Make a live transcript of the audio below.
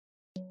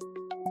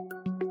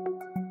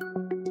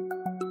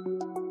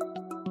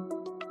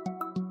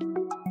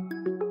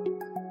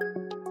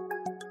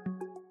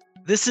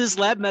This is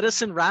Lab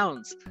Medicine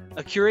Rounds,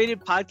 a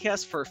curated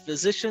podcast for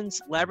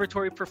physicians,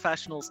 laboratory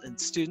professionals, and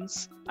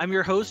students. I'm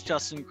your host,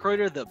 Justin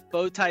Kreuter, the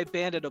bow-tie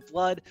bandit of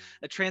blood,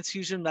 a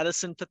transfusion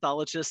medicine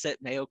pathologist at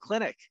Mayo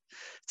Clinic.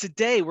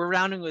 Today, we're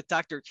rounding with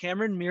Dr.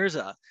 Kamran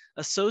Mirza,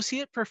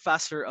 Associate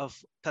Professor of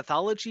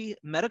Pathology,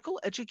 Medical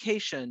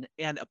Education,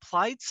 and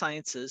Applied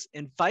Sciences,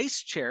 and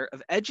Vice Chair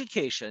of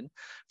Education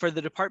for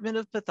the Department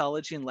of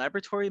Pathology and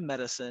Laboratory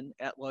Medicine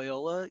at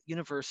Loyola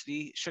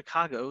University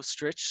Chicago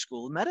Stritch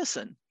School of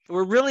Medicine.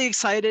 We're really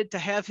excited to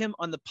have him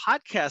on the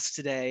podcast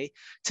today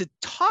to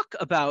talk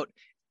about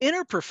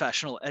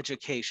interprofessional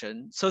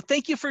education. So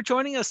thank you for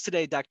joining us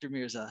today, Dr.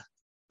 Mirza.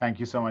 Thank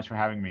you so much for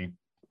having me.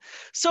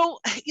 So,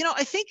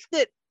 I think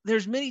that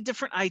there's many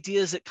different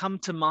ideas that come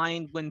to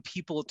mind when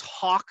people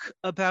talk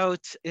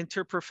about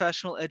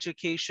interprofessional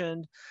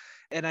education.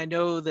 And I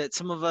know that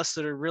some of us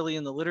that are really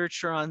in the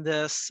literature on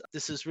this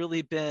has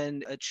really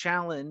been a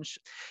challenge.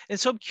 And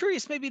so I'm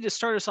curious, maybe to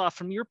start us off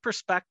from your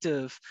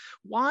perspective,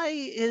 why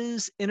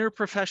is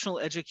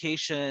interprofessional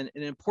education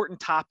an important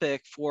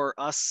topic for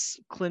us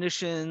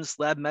clinicians,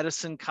 lab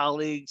medicine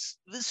colleagues,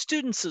 the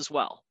students as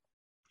well?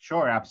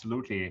 Sure,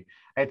 absolutely.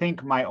 I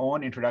think my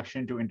own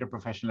introduction to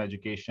interprofessional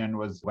education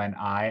was when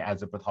I,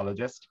 as a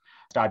pathologist,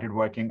 started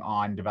working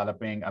on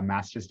developing a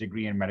master's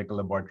degree in medical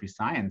laboratory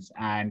science.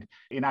 And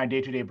in our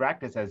day-to-day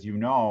practice, as you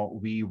know,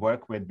 we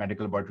work with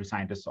medical laboratory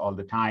scientists all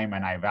the time,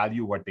 and I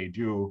value what they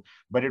do.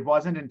 But it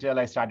wasn't until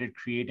I started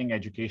creating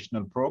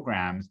educational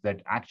programs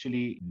that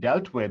actually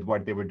dealt with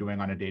what they were doing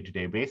on a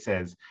day-to-day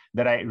basis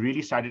that I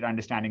really started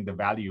understanding the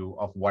value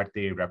of what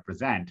they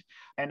represent.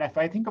 And if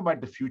I think about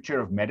the future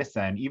of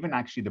medicine, even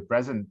actually the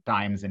present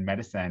times in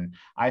medicine,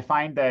 I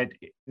find that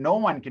no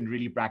one can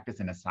really practice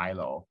in a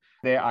silo.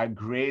 There are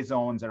gray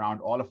zones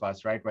around all of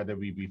us, right? Whether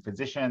we be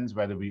physicians,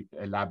 whether we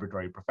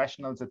laboratory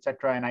professionals, et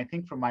cetera. And I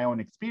think from my own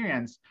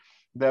experience,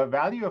 the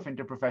value of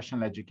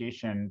interprofessional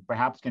education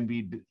perhaps can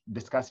be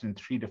discussed in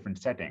three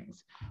different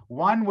settings.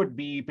 One would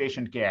be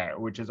patient care,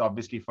 which is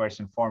obviously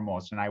first and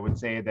foremost. And I would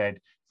say that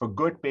for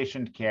good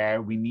patient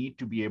care, we need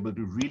to be able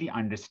to really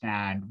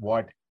understand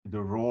what the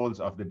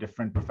roles of the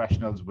different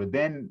professionals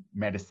within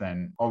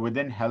medicine or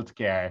within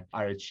healthcare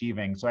are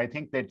achieving. So I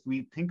think that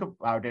we think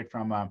about it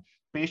from a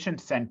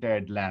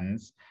patient-centered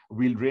lens,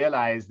 we'll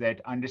realize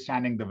that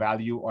understanding the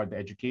value or the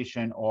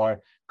education or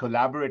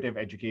collaborative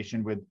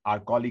education with our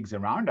colleagues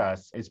around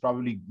us is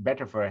probably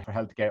better for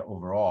healthcare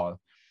overall.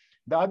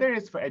 The other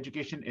is for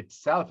education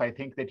itself. I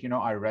think that,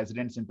 our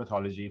residents in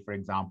pathology, for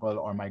example,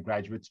 or my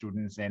graduate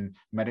students in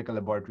medical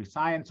laboratory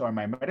science or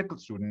my medical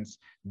students,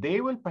 they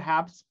will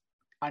perhaps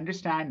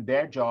understand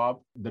their job,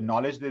 the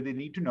knowledge that they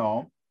need to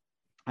know,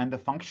 and the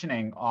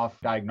functioning of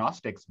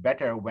diagnostics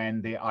better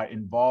when they are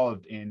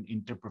involved in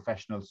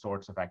interprofessional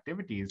sorts of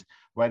activities,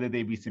 whether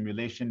they be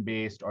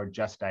simulation-based or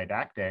just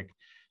didactic.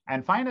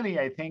 And finally,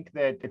 I think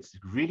that it's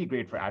really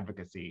great for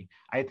advocacy.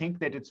 I think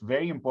that it's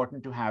very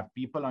important to have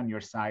people on your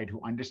side who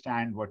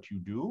understand what you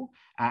do.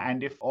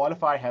 And if all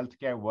of our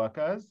healthcare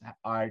workers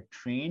are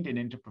trained in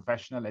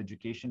interprofessional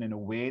education in a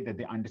way that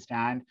they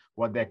understand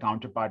what their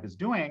counterpart is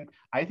doing,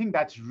 I think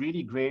that's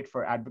really great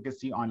for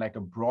advocacy on like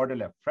a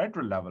broader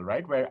federal level,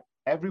 right? Where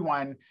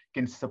everyone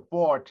can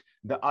support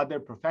the other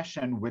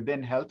profession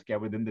within healthcare,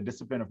 within the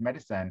discipline of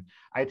medicine.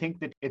 I think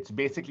that it's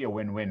basically a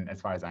win-win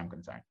as far as I'm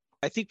concerned.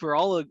 I think we're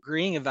all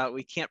agreeing about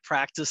we can't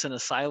practice in a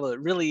silo.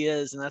 It really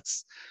is. And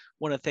that's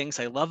one of the things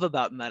I love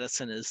about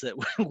medicine is that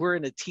we're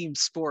in a team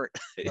sport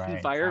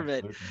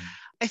environment. Absolutely.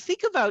 I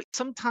think about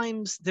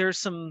sometimes there's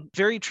some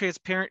very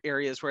transparent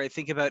areas where I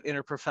think about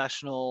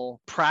interprofessional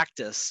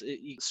practice.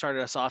 You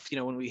started us off,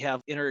 when we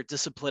have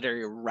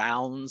interdisciplinary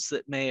rounds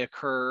that may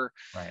occur.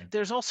 Right.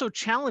 There's also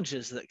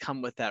challenges that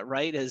come with that,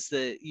 right? As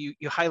you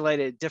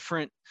highlighted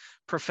different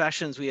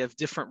professions, we have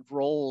different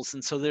roles.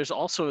 And so there's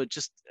also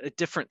just a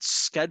different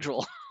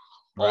schedule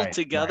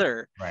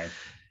altogether. Right.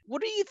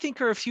 What do you think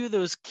are a few of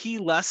those key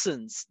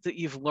lessons that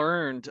you've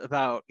learned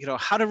about,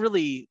 how to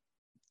really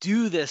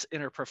do this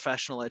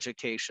interprofessional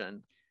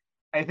education?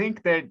 I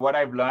think that what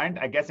I've learned,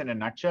 I guess in a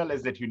nutshell,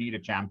 is that you need a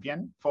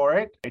champion for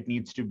it. It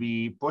needs to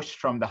be pushed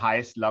from the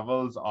highest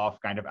levels of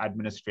kind of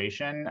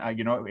administration,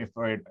 in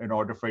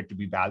order for it to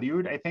be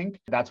valued, I think.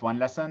 That's one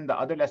lesson. The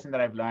other lesson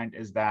that I've learned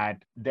is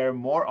that there are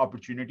more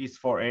opportunities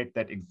for it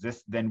that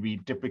exist than we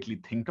typically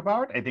think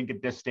about. I think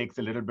it just takes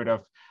a little bit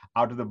of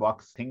out of the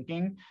box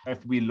thinking.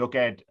 If we look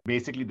at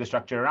basically the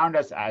structure around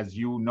us, as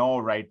you know,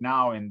 right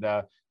now in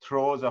the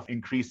throes of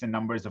increase in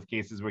numbers of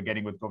cases we're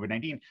getting with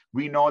COVID-19,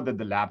 we know that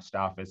the lab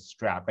staff is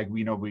strapped. Like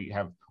we know we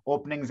have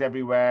openings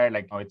everywhere.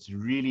 It's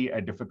really a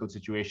difficult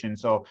situation.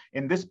 So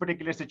in this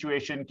particular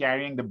situation,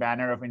 carrying the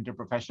banner of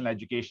interprofessional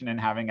education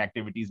and having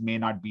activities may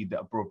not be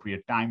the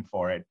appropriate time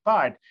for it.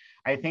 But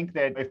I think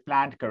that if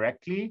planned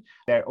correctly,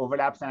 there are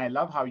overlaps. And I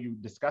love how you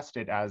discussed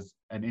it as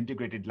an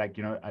integrated, like,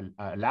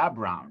 a lab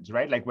rounds,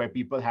 right? Like where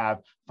people have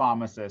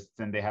pharmacists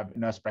and they have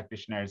nurse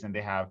practitioners and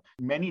they have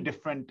many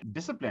different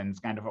disciplines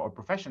kind of or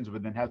professions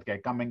within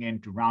healthcare coming in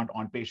to round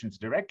on patients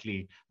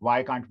directly.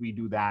 Why can't we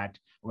do that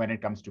when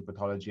it comes to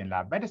pathology and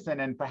lab medicine?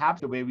 And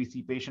perhaps the way we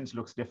see patients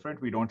looks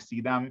different. We don't see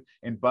them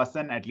in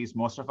person, at least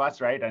most of us,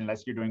 right?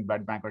 Unless you're doing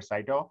blood bank or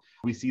cyto.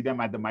 We see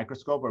them at the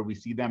microscope or we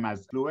see them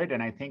as fluid.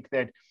 And I think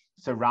that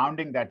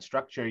surrounding that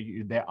structure,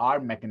 there are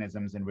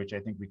mechanisms in which I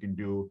think we can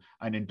do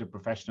an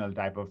interprofessional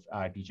type of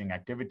teaching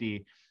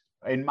activity.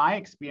 In my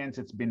experience,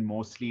 it's been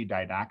mostly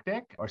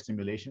didactic or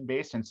simulation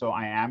based. And so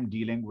I am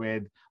dealing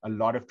with a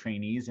lot of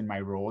trainees in my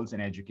roles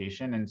in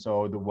education. And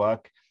so the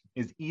work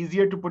is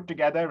easier to put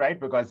together, right?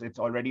 Because it's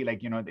already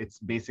like, it's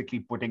basically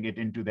putting it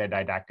into their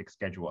didactic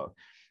schedule.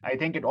 I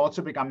think it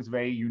also becomes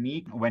very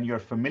unique when you're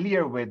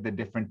familiar with the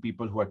different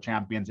people who are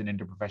champions in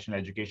interprofessional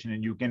education,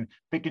 and you can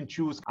pick and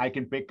choose. I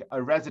can pick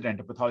a resident,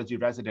 a pathology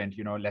resident,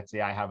 let's say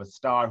I have a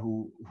star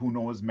who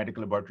knows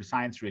medical laboratory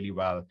science really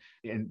well,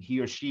 and he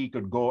or she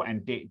could go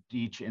and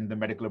teach in the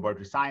medical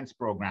laboratory science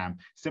program.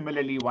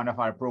 Similarly, one of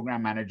our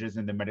program managers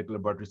in the medical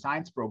laboratory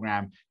science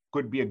program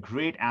could be a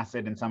great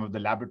asset in some of the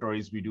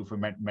laboratories we do for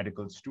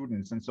medical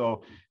students. And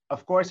so,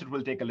 of course, it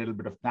will take a little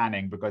bit of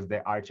planning because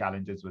there are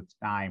challenges with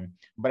time.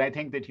 But I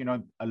think that,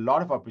 a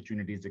lot of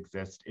opportunities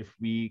exist if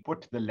we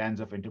put the lens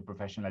of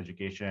interprofessional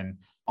education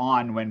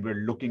on when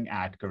we're looking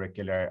at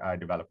curricular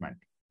development.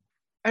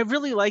 I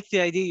really like the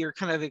idea you're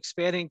kind of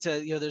expanding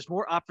to, there's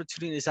more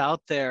opportunities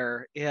out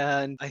there.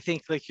 And I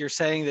think like you're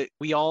saying that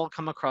we all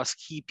come across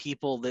key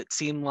people that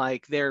seem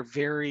like they're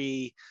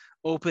very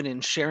open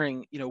and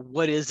sharing,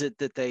 what is it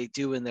that they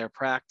do in their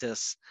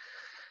practice.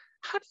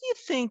 How do you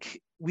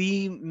think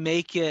we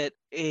make it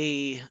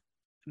a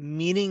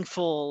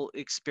meaningful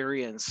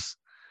experience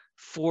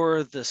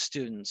for the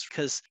students?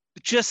 Because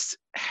just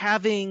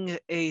having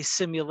a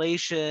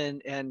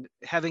simulation and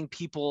having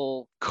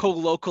people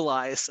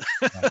co-localize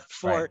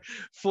for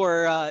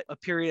a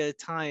period of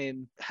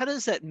time, how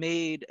does that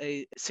made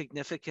a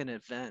significant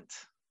event?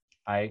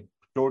 I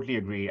totally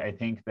agree. I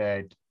think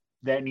that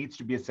there needs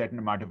to be a certain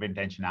amount of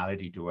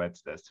intentionality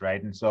towards this,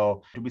 right? And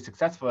so to be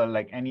successful,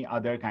 like any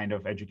other kind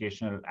of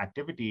educational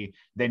activity,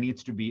 there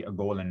needs to be a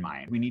goal in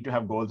mind. We need to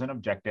have goals and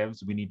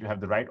objectives. We need to have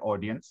the right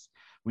audience.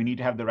 We need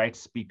to have the right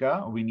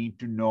speaker. We need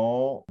to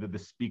know that the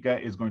speaker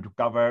is going to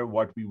cover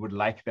what we would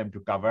like them to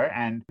cover.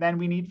 And then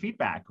we need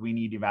feedback. We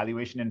need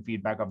evaluation and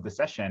feedback of the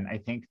session. I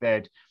think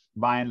that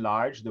by and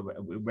large,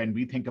 when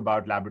we think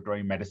about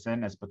laboratory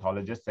medicine as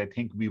pathologists, I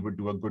think we would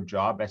do a good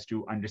job as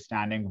to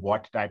understanding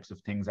what types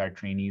of things our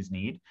trainees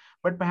need.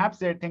 But perhaps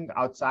there are things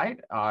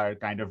outside our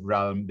kind of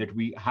realm that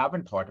we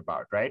haven't thought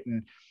about, right?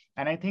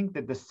 And I think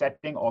that the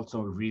setting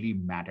also really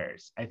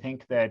matters. I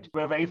think that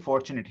we're very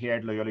fortunate here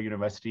at Loyola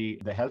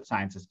University, the health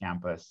sciences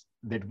campus,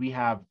 that we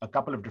have a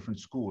couple of different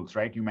schools,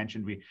 right? You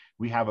mentioned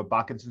we have a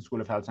Parkinson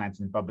School of Health Science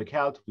and Public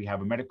Health. We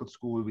have a medical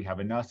school. We have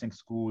a nursing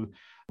school.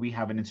 We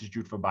have an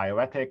institute for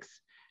bioethics.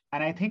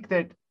 And I think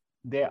that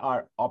there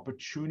are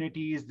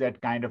opportunities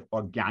that kind of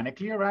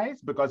organically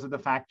arise because of the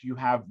fact you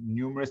have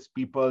numerous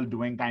people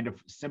doing kind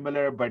of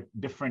similar but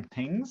different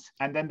things.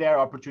 And then there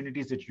are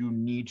opportunities that you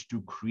need to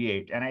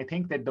create. And I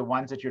think that the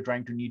ones that you're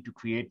trying to need to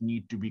create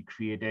need to be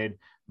created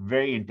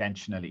very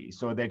intentionally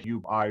so that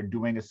you are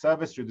doing a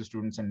service to the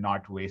students and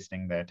not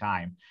wasting their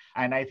time.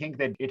 And I think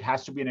that it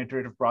has to be an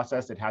iterative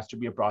process. It has to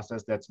be a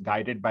process that's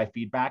guided by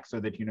feedback so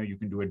that, you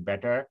can do it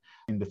better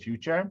in the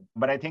future.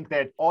 But I think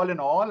that all in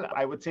all,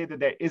 I would say that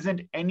there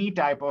isn't any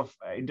type of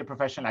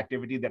interprofessional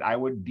activity that I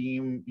would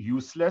deem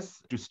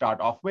useless to start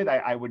off with.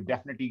 I would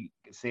definitely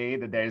say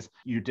that there's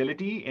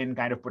utility in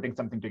kind of putting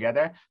something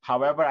together.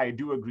 However, I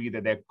do agree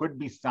that there could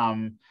be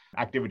some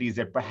activities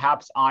that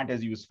perhaps aren't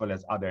as useful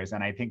as others.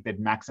 And I think that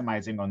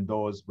maximizing on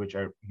those which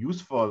are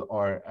useful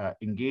or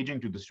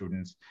engaging to the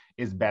students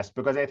is best,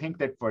 because I think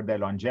that for their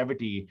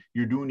longevity,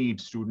 you do need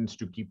students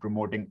to keep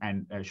promoting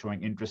and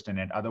showing interest in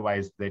it.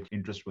 Otherwise, the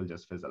interest will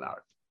just fizzle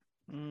out.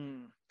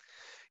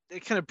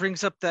 It kind of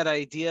brings up that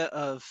idea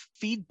of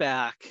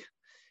feedback.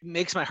 It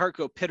makes my heart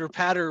go pitter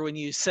patter when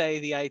you say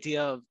the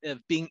idea of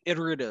being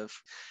iterative.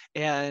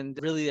 And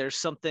really, there's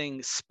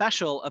something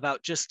special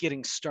about just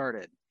getting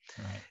started.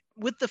 Right.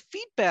 With the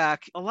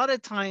feedback, a lot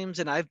of times,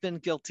 and I've been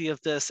guilty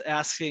of this,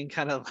 asking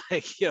kind of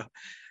like,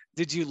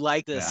 did you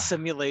like this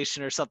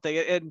simulation or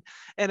something?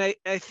 And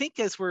I think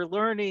as we're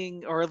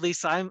learning, or at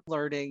least I'm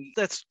learning,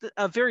 that's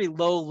a very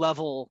low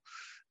level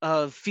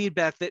of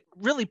feedback that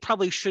really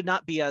probably should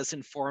not be as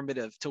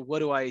informative to what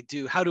do I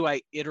do? How do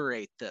I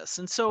iterate this?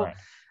 And so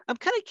I'm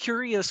kind of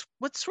curious,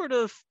 what sort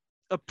of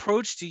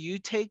approach do you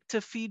take to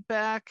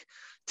feedback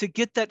to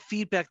get that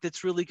feedback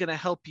that's really going to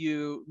help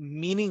you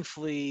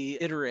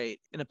meaningfully iterate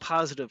in a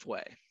positive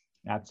way?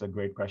 That's a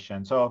great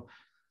question. So,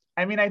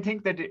 I mean, I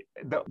think that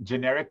the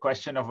generic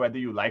question of whether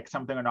you like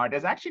something or not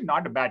is actually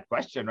not a bad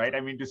question, right?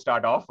 I mean, to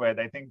start off with,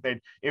 I think that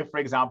if, for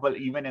example,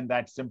 even in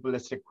that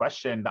simplistic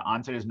question, the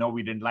answer is no,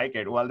 we didn't like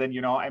it. Well, then,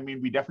 I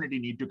mean, we definitely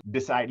need to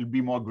decide,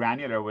 be more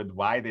granular with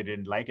why they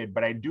didn't like it.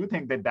 But I do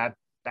think that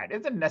that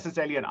isn't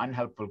necessarily an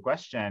unhelpful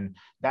question.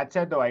 That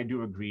said, though, I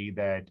do agree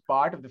that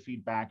part of the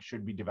feedback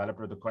should be developed,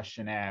 or the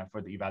questionnaire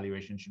for the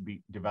evaluation should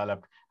be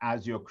developed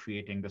as you're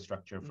creating the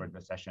structure for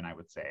the session, I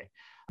would say.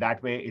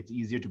 That way, it's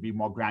easier to be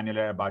more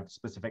granular about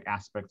specific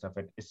aspects of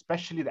it,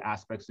 especially the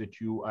aspects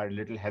that you are a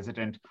little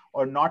hesitant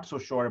or not so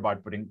sure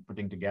about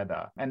putting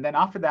together. And then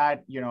after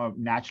that,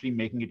 naturally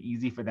making it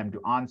easy for them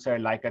to answer,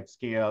 like at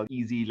scale,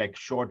 easy, like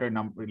shorter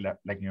number,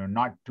 like,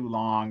 not too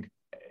long.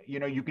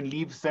 You can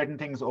leave certain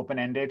things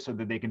open-ended so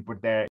that they can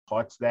put their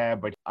thoughts there,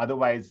 but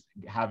otherwise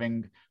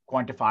having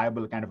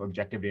quantifiable kind of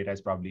objective data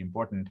is probably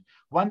important.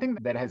 One thing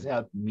that has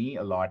helped me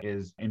a lot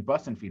is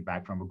in-person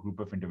feedback from a group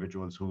of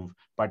individuals who've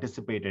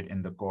participated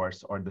in the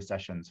course or the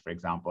sessions, for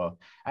example.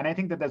 And I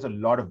think that there's a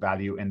lot of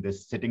value in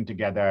this sitting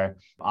together,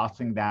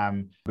 asking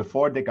them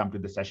before they come to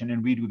the session.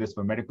 And we do this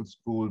for medical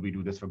school, we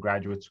do this for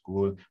graduate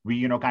school.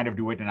 We, kind of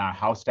do it in our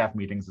house staff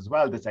meetings as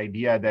well. This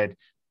idea that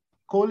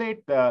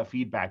collate the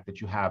feedback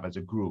that you have as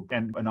a group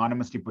and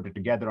anonymously put it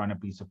together on a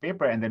piece of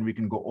paper, and then we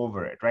can go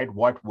over it, right?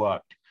 What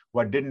worked,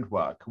 what didn't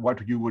work,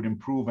 what you would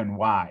improve and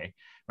why,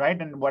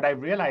 right? And what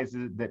I've realized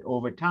is that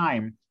over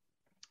time,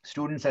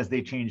 students, as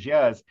they change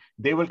years,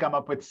 they will come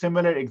up with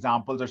similar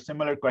examples or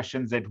similar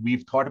questions that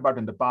we've thought about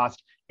in the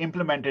past,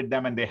 implemented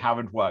them, and they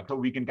haven't worked. So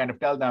we can kind of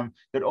tell them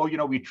that,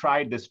 we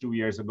tried this 2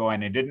 years ago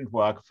and it didn't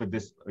work for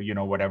this,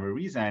 whatever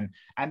reason.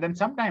 And then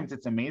sometimes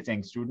it's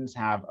amazing. Students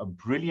have a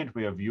brilliant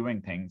way of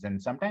viewing things.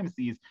 And sometimes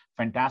these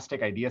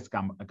fantastic ideas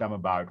come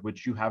about,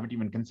 which you haven't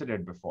even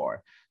considered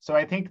before. So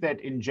I think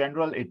that in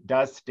general, it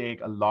does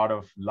take a lot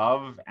of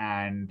love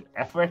and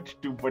effort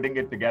to putting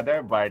it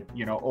together, but,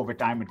 over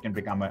time, it can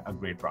become a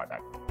great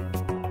product.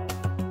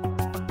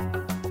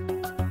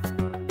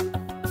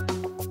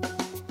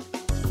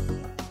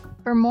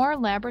 For more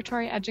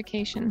laboratory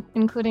education,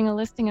 including a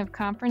listing of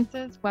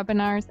conferences,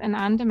 webinars, and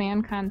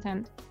on-demand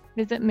content,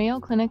 visit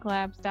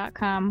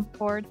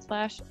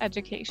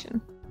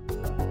mayocliniclabs.com/education.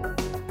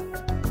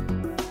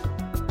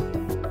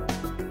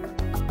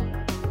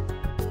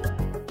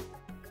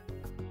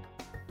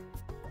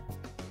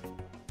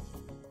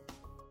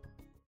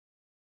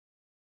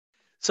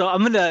 So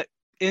I'm going to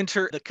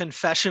enter the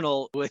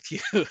confessional with you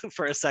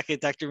for a second,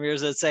 Dr.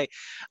 Mirza, and say,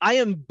 I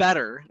am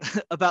better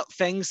about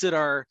things that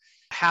are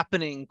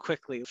happening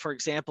quickly. For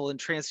example, in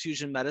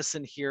transfusion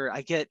medicine here,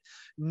 I get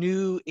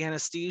new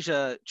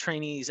anesthesia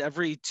trainees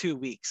every 2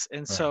 weeks.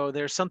 And so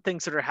there's some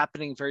things that are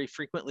happening very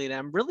frequently, and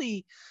I'm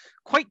really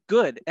quite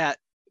good at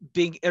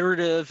being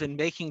iterative and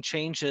making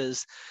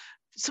changes.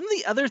 Some of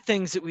the other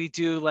things that we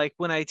do, like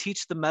when I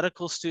teach the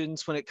medical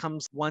students, when it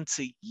comes once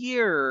a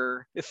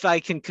year, if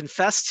I can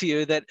confess to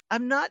you that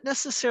I'm not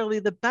necessarily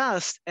the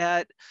best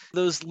at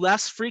those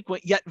less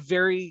frequent yet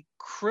very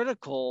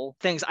critical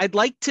things. I'd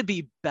like to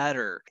be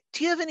better.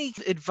 Do you have any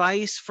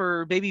advice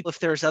for maybe if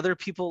there's other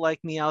people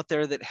like me out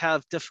there that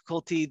have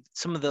difficulty,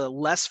 some of the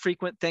less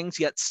frequent things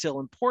yet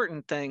still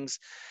important things?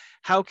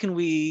 How can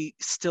we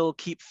still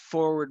keep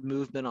forward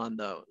movement on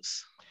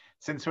those?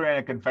 Since we're in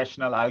a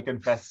confessional, I'll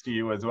confess to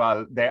you as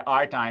well. There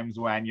are times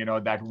when,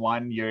 that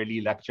one yearly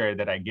lecture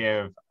that I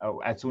give,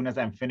 as soon as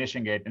I'm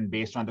finishing it and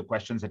based on the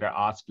questions that are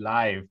asked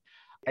live,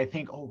 I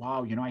think, oh,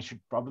 wow, I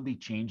should probably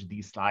change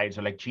these slides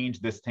or like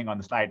change this thing on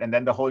the slide. And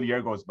then the whole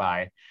year goes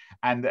by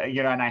and,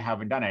 and I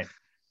haven't done it.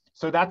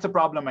 So that's a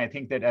problem. I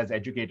think that as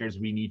educators,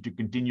 we need to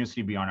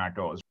continuously be on our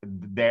toes.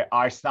 There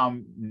are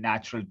some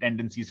natural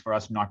tendencies for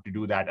us not to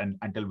do that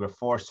until we're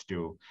forced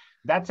to.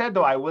 That said,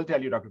 though, I will tell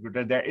you, Dr.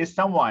 Kruter, there is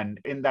someone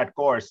in that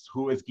course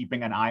who is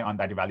keeping an eye on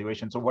that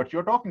evaluation. So what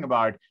you're talking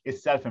about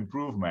is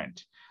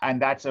self-improvement.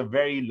 And that's a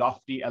very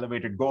lofty,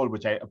 elevated goal,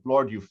 which I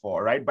applaud you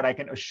for, right? But I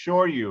can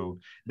assure you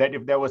that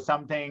if there was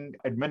something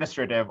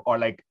administrative or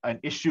like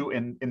an issue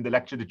in the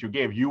lecture that you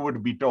gave, you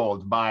would be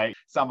told by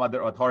some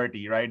other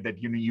authority, right,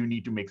 that you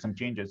need to make some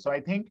changes. So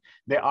I think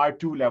there are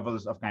two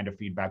levels of kind of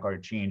feedback or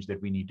change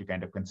that we need to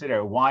kind of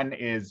consider. One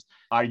is,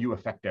 are you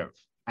effective?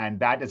 And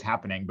that is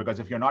happening because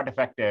if you're not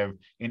effective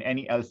in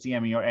any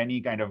LCME or any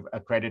kind of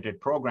accredited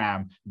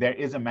program, there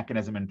is a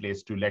mechanism in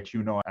place to let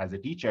you know as a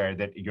teacher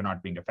that you're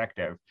not being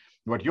effective.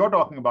 What you're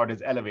talking about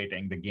is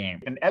elevating the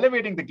game. And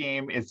elevating the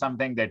game is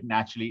something that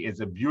naturally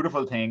is a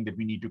beautiful thing that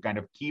we need to kind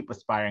of keep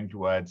aspiring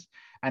towards.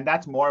 And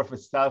that's more of a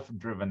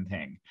self-driven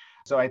thing.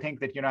 So I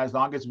think that, as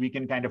long as we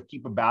can kind of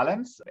keep a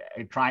balance,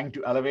 trying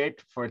to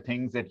elevate for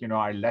things that,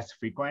 are less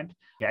frequent,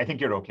 I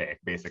think you're okay,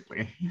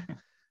 basically.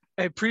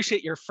 I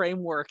appreciate your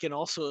framework and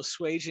also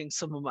assuaging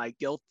some of my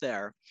guilt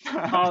there.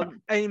 I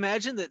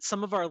imagine that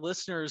some of our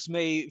listeners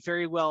may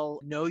very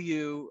well know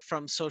you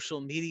from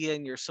social media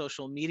and your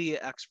social media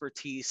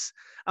expertise.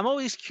 I'm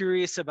always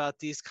curious about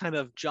these kind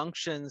of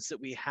junctions that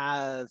we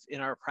have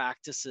in our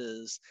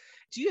practices.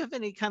 Do you have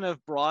any kind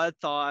of broad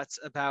thoughts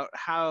about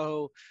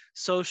how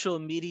social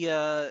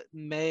media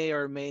may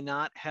or may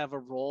not have a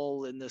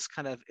role in this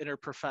kind of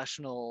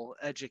interprofessional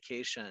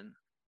education?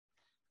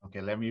 Okay,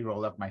 let me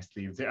roll up my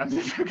sleeves here. I'm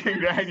just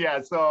looking right.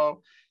 Yeah,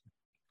 so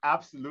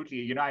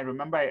absolutely. I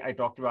remember I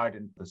talked about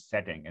in the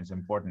setting is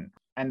important.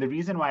 And the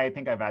reason why I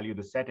think I value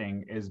the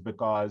setting is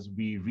because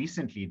we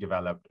recently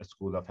developed a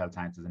School of Health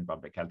Sciences and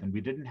Public Health, and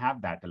we didn't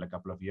have that till a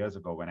couple of years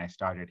ago when I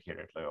started here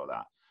at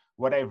Loyola.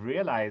 What I've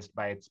realized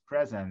by its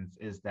presence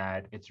is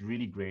that it's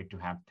really great to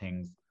have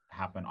things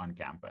happen on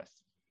campus.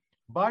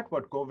 But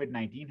what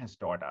COVID-19 has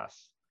taught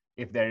us,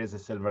 if there is a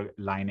silver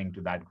lining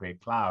to that gray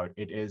cloud,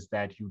 it is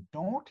that you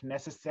don't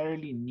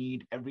necessarily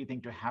need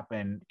everything to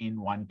happen in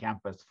one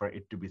campus for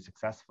it to be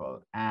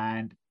successful.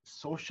 And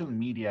social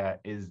media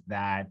is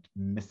that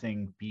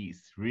missing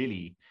piece,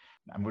 really.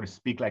 I'm going to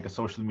speak like a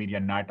social media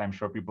nut. I'm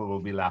sure people will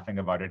be laughing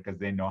about it because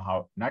they know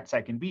how nuts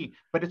I can be,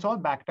 but it's all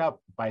backed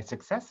up by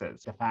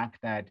successes. The fact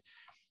that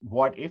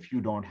what if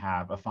you don't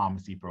have a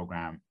pharmacy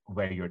program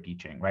where you're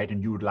teaching, right?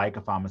 And you would like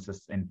a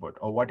pharmacist's input?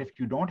 Or what if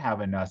you don't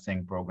have a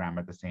nursing program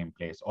at the same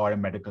place, or a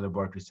medical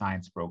laboratory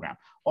science program,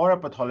 or a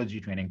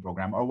pathology training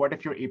program? Or what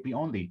if you're AP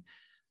only?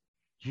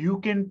 You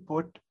can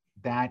put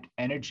that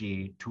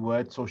energy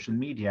towards social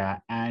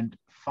media and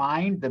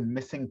find the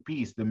missing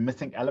piece, the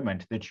missing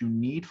element that you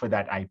need for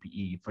that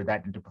IPE, for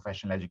that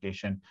interprofessional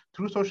education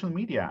through social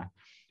media.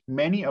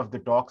 Many of the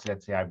talks,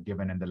 let's say, I've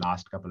given in the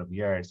last couple of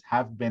years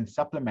have been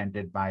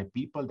supplemented by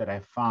people that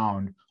I've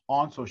found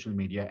on social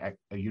media,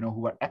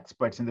 who are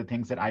experts in the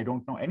things that I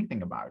don't know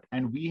anything about.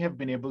 And we have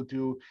been able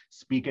to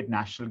speak at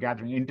national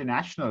gathering,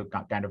 international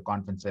kind of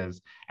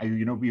conferences.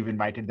 And, we've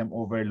invited them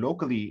over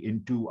locally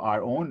into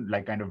our own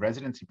kind of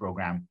residency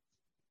program.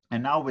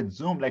 And now with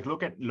Zoom,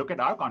 look at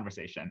our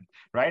conversation,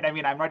 right? I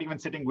mean, I'm not even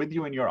sitting with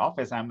you in your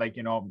office. I'm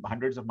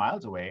hundreds of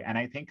miles away. And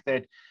I think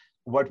that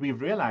what we've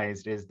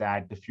realized is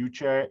that the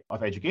future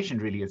of education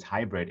really is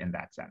hybrid in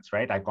that sense,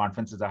 right? Our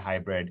conferences are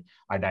hybrid,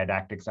 our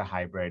didactics are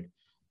hybrid.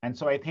 And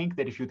so I think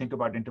that if you think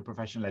about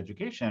interprofessional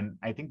education,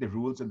 I think the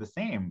rules are the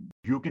same.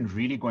 You can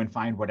really go and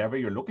find whatever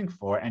you're looking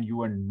for, and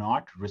you are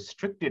not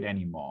restricted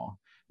anymore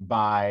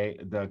by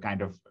the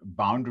kind of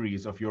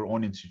boundaries of your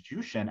own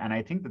institution. And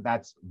I think that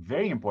that's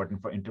very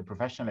important for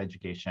interprofessional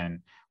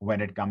education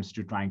when it comes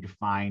to trying to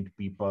find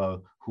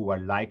people who are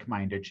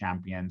like-minded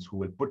champions who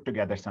will put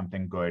together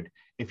something good.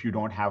 If you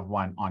don't have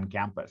one on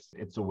campus,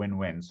 it's a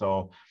win-win.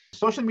 So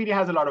social media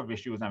has a lot of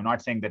issues. I'm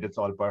not saying that it's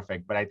all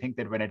perfect, but I think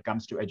that when it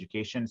comes to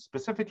education,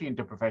 specifically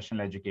interprofessional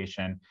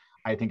education,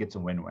 I think it's a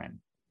win-win.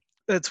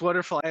 That's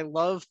wonderful. I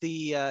love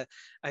the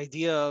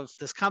idea of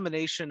this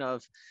combination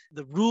of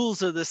the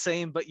rules are the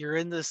same, but you're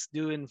in this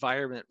new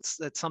environment.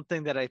 That's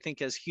something that I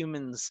think as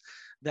humans,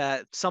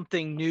 that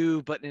something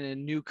new, but in a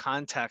new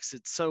context,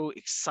 it's so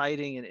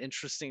exciting and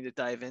interesting to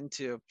dive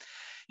into.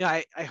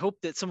 I hope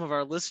that some of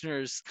our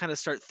listeners kind of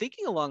start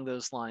thinking along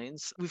those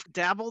lines. We've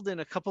dabbled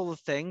in a couple of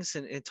things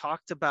and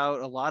talked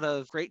about a lot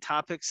of great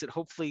topics that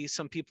hopefully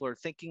some people are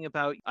thinking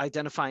about: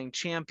 identifying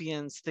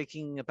champions,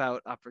 thinking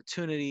about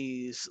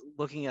opportunities,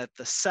 looking at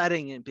the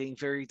setting and being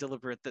very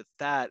deliberate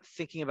that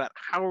thinking about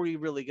how are we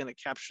really going to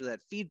capture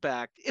that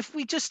feedback. If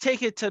we just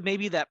take it to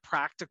maybe that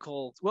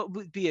practical, what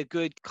would be a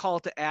good call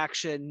to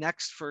action,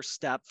 next first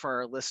step for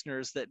our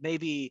listeners that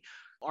maybe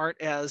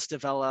aren't as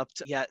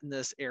developed yet in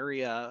this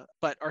area,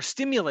 but are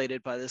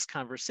stimulated by this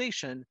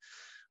conversation?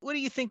 What do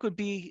you think would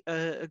be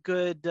a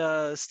good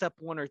step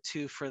one or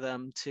two for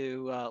them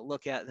to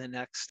look at in the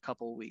next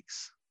couple of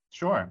weeks?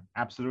 Sure,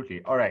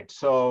 absolutely. All right.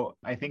 So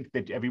I think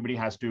that everybody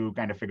has to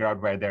kind of figure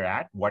out where they're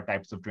at, what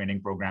types of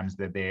training programs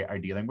that they are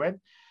dealing with,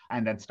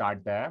 and then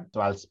start there.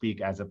 So I'll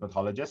speak as a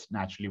pathologist,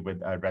 naturally with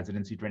a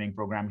residency training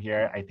program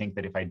here. I think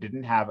that if I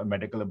didn't have a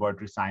medical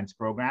laboratory science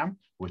program,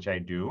 which I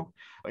do,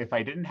 if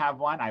I didn't have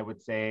one, I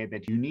would say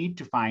that you need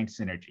to find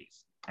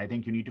synergies. I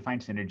think you need to find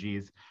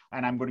synergies.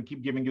 And I'm going to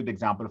keep giving you the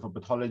example of a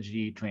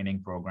pathology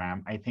training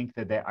program. I think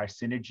that there are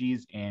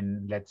synergies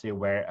in, let's say,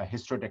 where a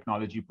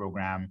histotechnology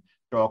program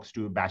talks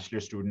to bachelor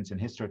students in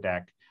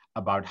histotech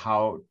about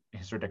how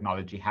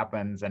histotechnology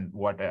happens and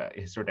what a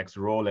histotech's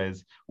role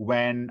is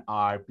when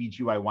our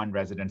PGY1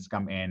 residents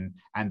come in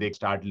and they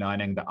start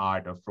learning the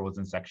art of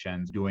frozen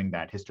sections, doing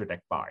that histotech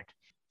part.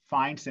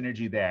 Find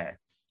synergy there.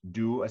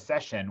 Do a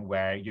session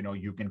where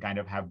you can kind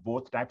of have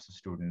both types of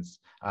students,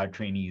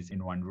 trainees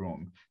in one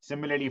room.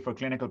 Similarly, for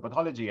clinical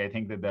pathology, I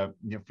think that the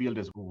field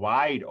is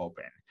wide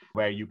open,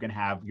 where you can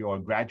have your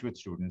graduate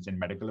students in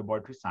medical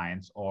laboratory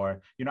science,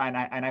 or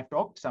and I've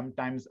talked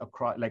sometimes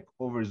across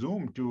over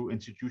Zoom to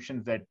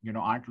institutions that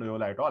aren't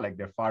Loyola at all, like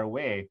they're far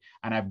away,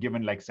 and I've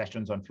given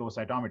sessions on flow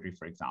cytometry,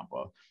 for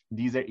example.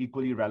 These are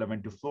equally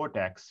relevant to flow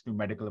techs, to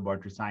medical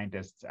laboratory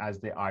scientists, as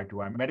they are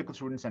to our medical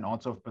students and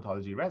also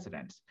pathology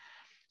residents.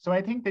 So I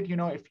think that,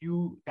 if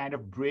you kind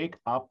of break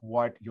up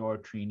what your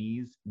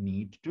trainees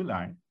need to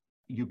learn,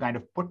 you kind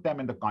of put them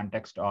in the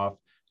context of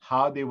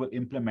how they will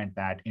implement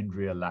that in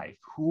real life.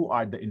 Who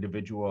are the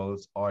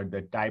individuals or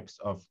the types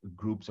of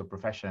groups or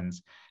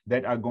professions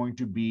that are going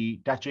to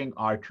be touching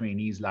our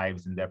trainees'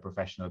 lives in their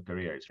professional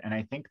careers? And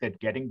I think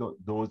that getting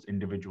those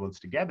individuals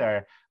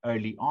together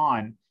early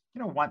on,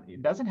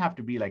 it doesn't have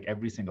to be like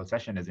every single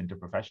session is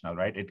interprofessional,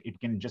 right? It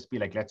can just be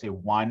like, let's say,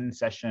 one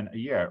session a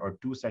year or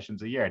two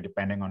sessions a year,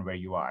 depending on where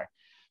you are.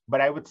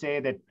 But I would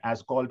say that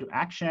as call to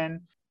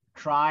action,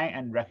 try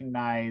and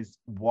recognize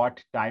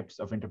what types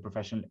of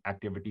interprofessional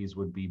activities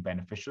would be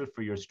beneficial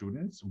for your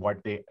students,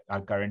 what they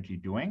are currently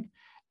doing,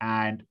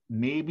 and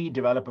maybe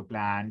develop a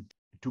plan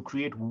to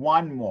create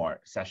one more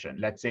session,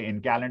 let's say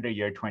in calendar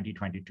year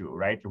 2022,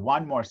 right?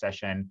 One more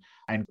session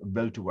and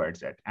build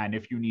towards it. And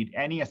if you need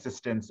any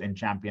assistance in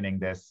championing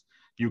this,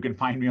 you can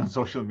find me on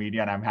social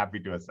media and I'm happy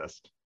to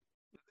assist.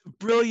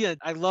 Brilliant.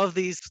 I love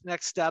these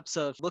next steps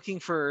of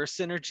looking for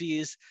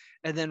synergies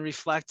and then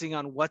reflecting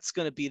on what's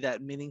going to be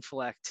that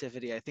meaningful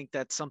activity. I think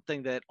that's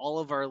something that all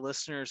of our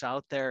listeners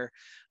out there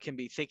can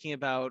be thinking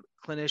about.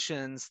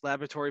 Clinicians,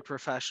 laboratory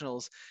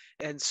professionals,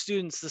 and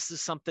students. This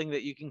is something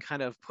that you can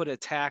kind of put a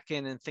tack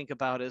in and think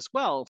about as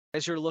well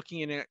as you're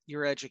looking at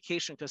your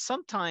education. Because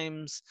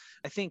sometimes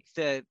I think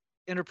that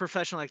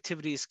interprofessional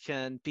activities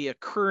can be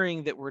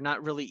occurring that we're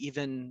not really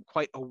even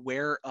quite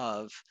aware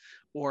of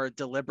or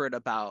deliberate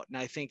about. And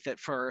I think that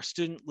for our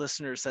student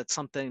listeners, that's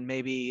something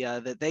maybe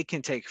that they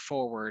can take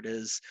forward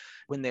is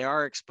when they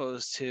are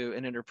exposed to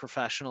an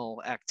interprofessional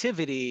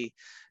activity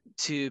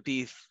to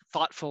be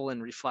thoughtful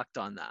and reflect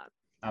on that.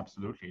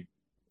 Absolutely.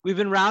 We've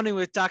been rounding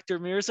with Dr.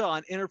 Mirza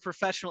on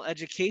interprofessional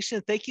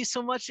education. Thank you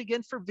so much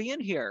again for being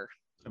here.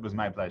 It was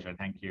my pleasure.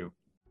 Thank you.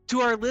 To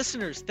our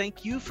listeners,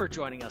 thank you for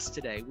joining us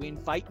today. We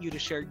invite you to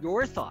share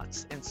your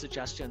thoughts and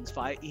suggestions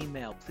via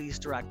email. Please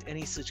direct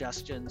any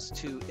suggestions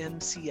to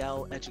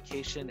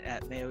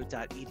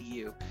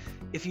mcleducation@mayo.edu.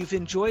 If you've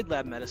enjoyed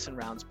Lab Medicine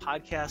Rounds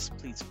podcast,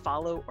 please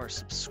follow or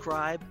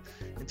subscribe.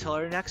 Until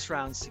our next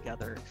rounds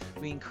together,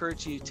 we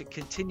encourage you to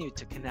continue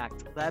to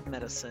connect lab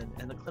medicine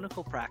and the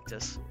clinical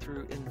practice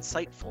through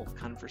insightful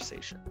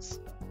conversations.